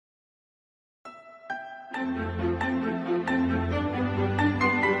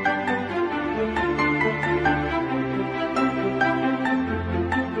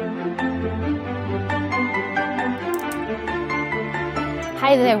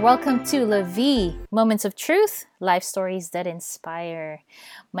Hi there, welcome to La Vie, Moments of Truth, Life Stories that Inspire.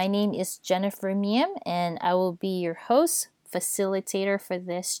 My name is Jennifer Meim, and I will be your host, facilitator for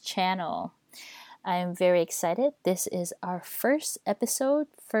this channel. I'm very excited. This is our first episode,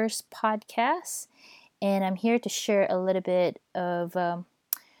 first podcast, and I'm here to share a little bit of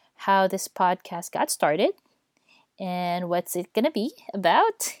how this podcast got started and what's it going to be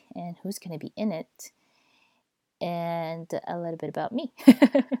about and who's going to be in it, and a little bit about me.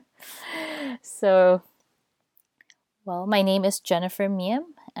 So, my name is Jennifer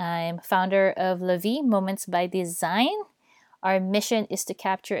Meim. I'm founder of La Vie, Moments by Design. Our mission is to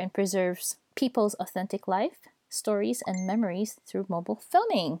capture and preserve people's authentic life, stories, and memories through mobile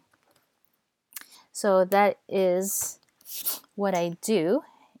filming. So that is what I do.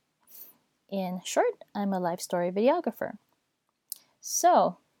 In short, I'm a life story videographer.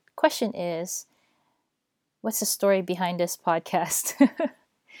 So, question is, what's the story behind this podcast?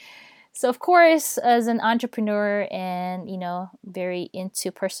 So, of course, as an entrepreneur and, very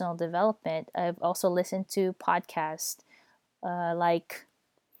into personal development, I've also listened to podcasts like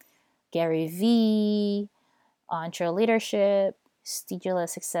Gary Vee, Entre Leadership, Stijula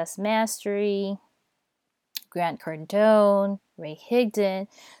Success Mastery, Grant Cardone, Ray Higdon.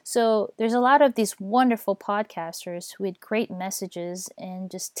 So there's a lot of these wonderful podcasters with great messages and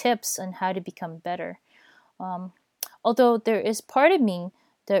just tips on how to become better. Although there is part of me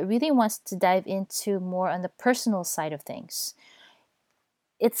that really wants to dive into more on the personal side of things.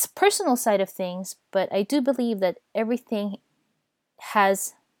 It's personal side of things, but I do believe that everything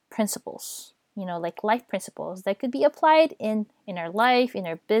has principles, like life principles that could be applied in our life, in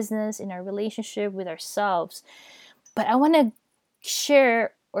our business, in our relationship with ourselves. But I want to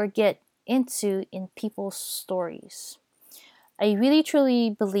share or get into in people's stories. I really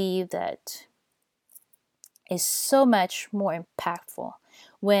truly believe that is so much more impactful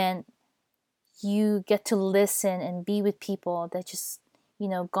when you get to listen and be with people that just,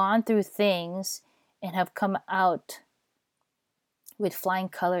 gone through things and have come out with flying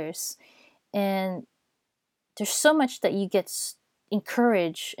colors. And there's so much that you get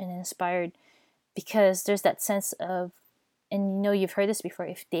encouraged and inspired because there's that sense of, and you've heard this before,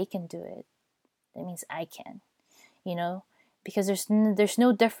 if they can do it, that means I can, because there's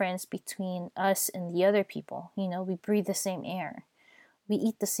no difference between us and the other people. We breathe the same air, we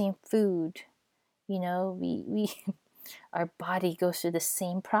eat the same food, we our body goes through the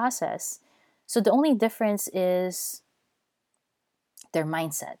same process. So the only difference is their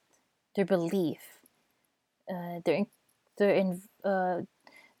mindset, their belief, the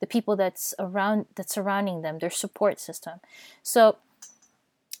people that's surrounding them, their support system. So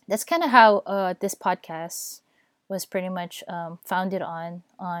that's kind of how this podcast was pretty much founded on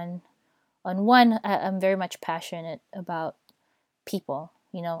one. I'm very much passionate about people.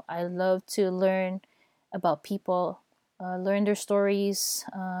 I love to learn about people, learn their stories.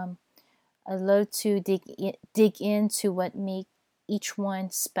 I love to dig into what makes each one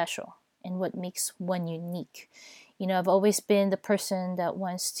special and what makes one unique. I've always been the person that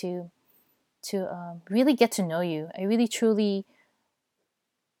wants to really get to know you. I really truly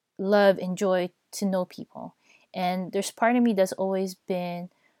enjoy to know people. And there's part of me that's always been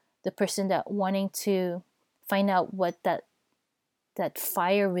the person that wanting to find out what that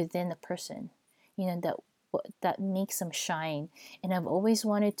fire within the person, that makes them shine. And I've always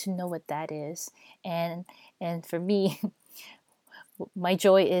wanted to know what that is. And for me, my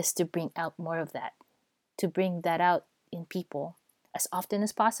joy is to bring out more of that, to bring that out in people as often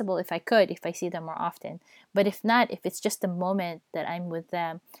as possible if I see them more often. But if not, if it's just the moment that I'm with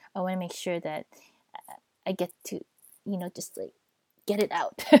them, I want to make sure that I get to, just like get it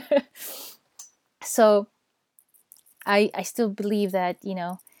out. So I still believe that,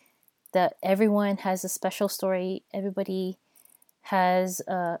 that everyone has a special story. Everybody has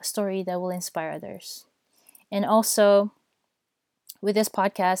a story that will inspire others. And also with this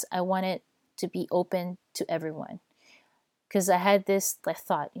podcast, I want it to be open to everyone. Because I had this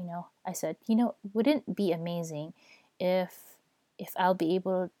thought, I said, wouldn't it be amazing if I'll be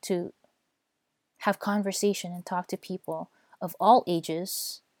able to have conversation and talk to people of all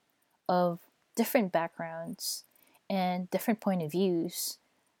ages, of different backgrounds and different point of views,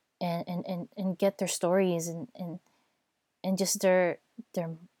 and get their stories and just their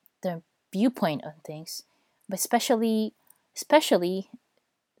viewpoint on things. But especially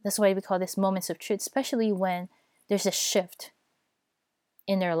that's why we call this moments of truth, especially when there's a shift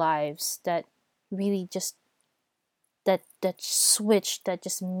in their lives that really just that switch that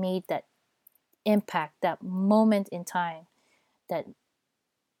just made that impact, that moment in time that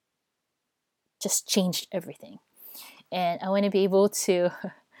just changed everything. And I want to be able to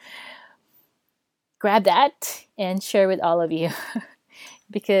grab that and share with all of you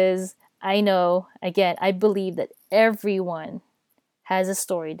because I know, again, I believe that everyone has a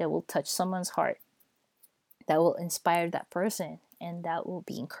story that will touch someone's heart, that will inspire that person, and that will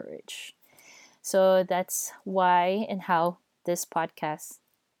be encouraged. So that's why and how this podcast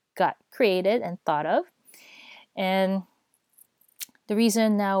got created and thought of. And the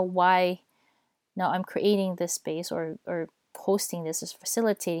reason now why now I'm creating this space or hosting this, is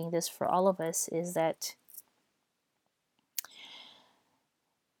facilitating this for all of us, is that,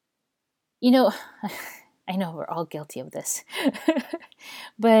 you know, I know we're all guilty of this,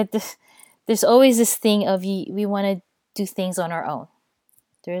 but there's always this thing of we want to do things on our own.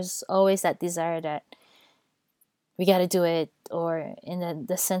 There's always that desire that we got to do it, or in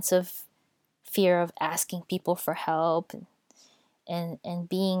the sense of fear of asking people for help, and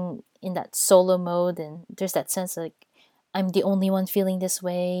being in that solo mode, and there's that sense like I'm the only one feeling this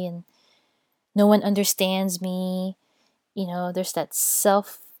way and no one understands me. There's that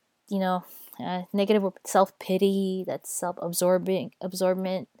negative self-pity, that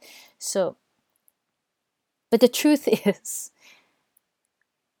absorbment. So, but the truth is,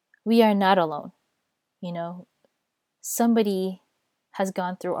 we are not alone. Somebody has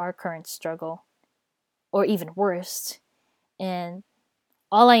gone through our current struggle, or even worse. And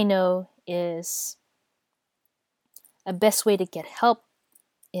all I know is a best way to get help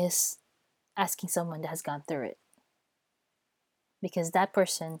is asking someone that has gone through it. Because that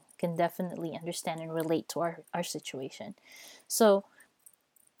person can definitely understand and relate to our situation. So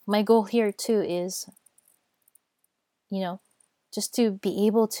my goal here too is, just to be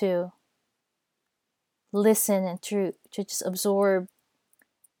able to listen and to just absorb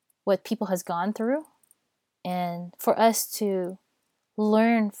what people has gone through, and for us to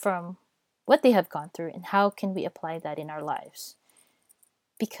learn from what they have gone through and how can we apply that in our lives.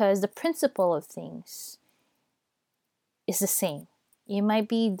 Because the principle of things is the same. It might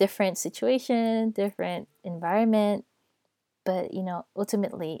be different situation, different environment, but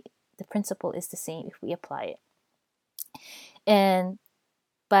ultimately the principle is the same if we apply it. And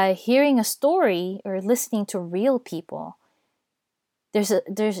by hearing a story or listening to real people, there's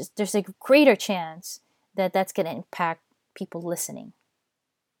a greater chance that that's going to impact people listening.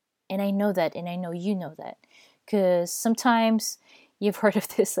 And I know that, and I know you know that, because sometimes you've heard of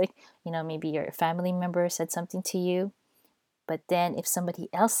this, like, maybe your family member said something to you, but then if somebody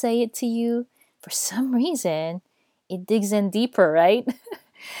else say it to you, for some reason, it digs in deeper, right?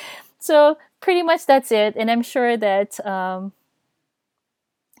 So pretty much that's it. And I'm sure that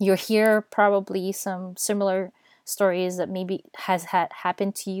you'll hear probably some similar stories that maybe has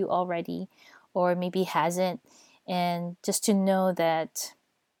happened to you already, or maybe hasn't. And just to know that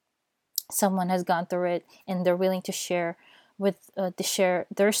someone has gone through it and they're willing to share to share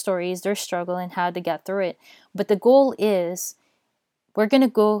their stories, their struggle, and how they got through it. But the goal is, we're going to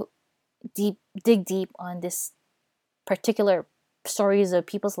go dig deep on this particular stories of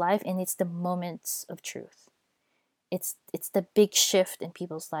people's life, and it's the moments of truth. It's the big shift in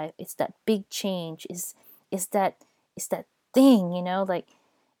people's life. It's that big change. Is that thing, like,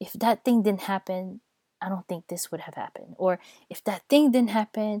 if that thing didn't happen, I don't think this would have happened. Or if that thing didn't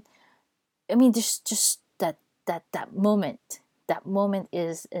happen, I mean, just that moment. That moment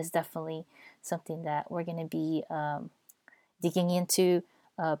is definitely something that we're gonna be digging into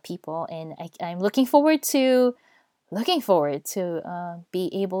people, and I'm looking forward to be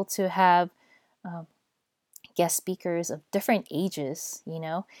able to have guest speakers of different ages,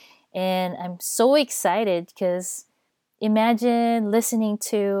 and I'm so excited because imagine listening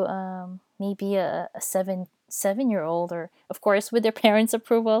to maybe a 7-year-old, or of course with their parents'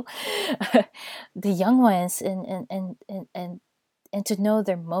 approval, the young ones, and to know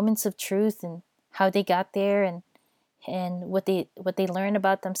their moments of truth and how they got there, and what they learned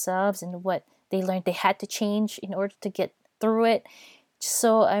about themselves, and what they learned they had to change in order to get through it.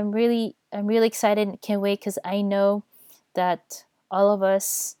 So I'm really excited and can't wait, because I know that all of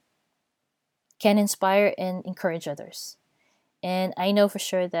us can inspire and encourage others. And I know for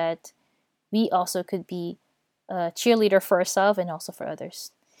sure that we also could be a cheerleader for ourselves and also for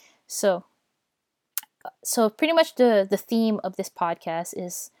others. So pretty much the theme of this podcast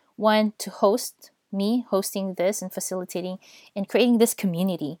is, one, to hosting this and facilitating and creating this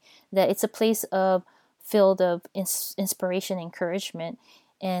community, that it's a place of filled of inspiration and encouragement,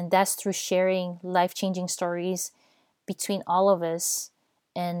 and that's through sharing life-changing stories between all of us,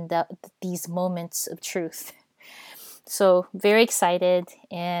 and these moments of truth. So very excited,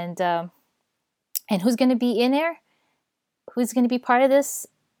 and who's going to be in there? Who's going to be part of this?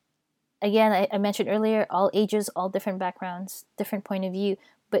 Again, I mentioned earlier, all ages, all different backgrounds, different point of view,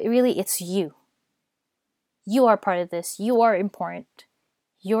 but really it's you. You are part of this. You are important.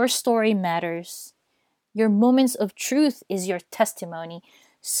 Your story matters. Your moments of truth is your testimony.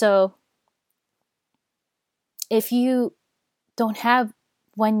 So if you don't have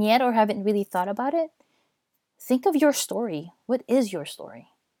one yet or haven't really thought about it, think of your story. What is your story?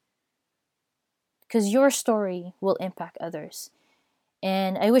 Because your story will impact others.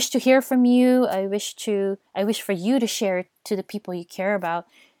 And I wish to hear from you. I wish for you to share it to the people you care about.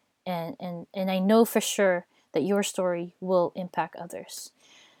 And I know for sure that your story will impact others.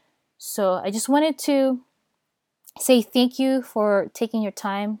 So I just wanted to say thank you for taking your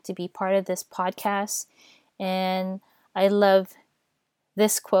time to be part of this podcast. And I love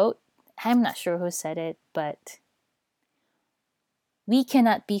this quote. I'm not sure who said it, but we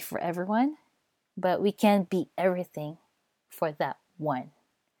cannot be for everyone, but we can be everything for that one.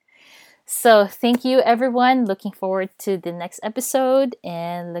 So thank you, everyone. Looking forward to the next episode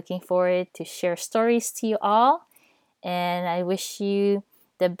and looking forward to share stories to you all. And I wish you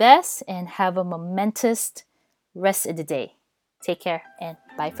the best and have a momentous rest of the day. Take care and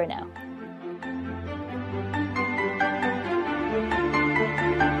bye for now.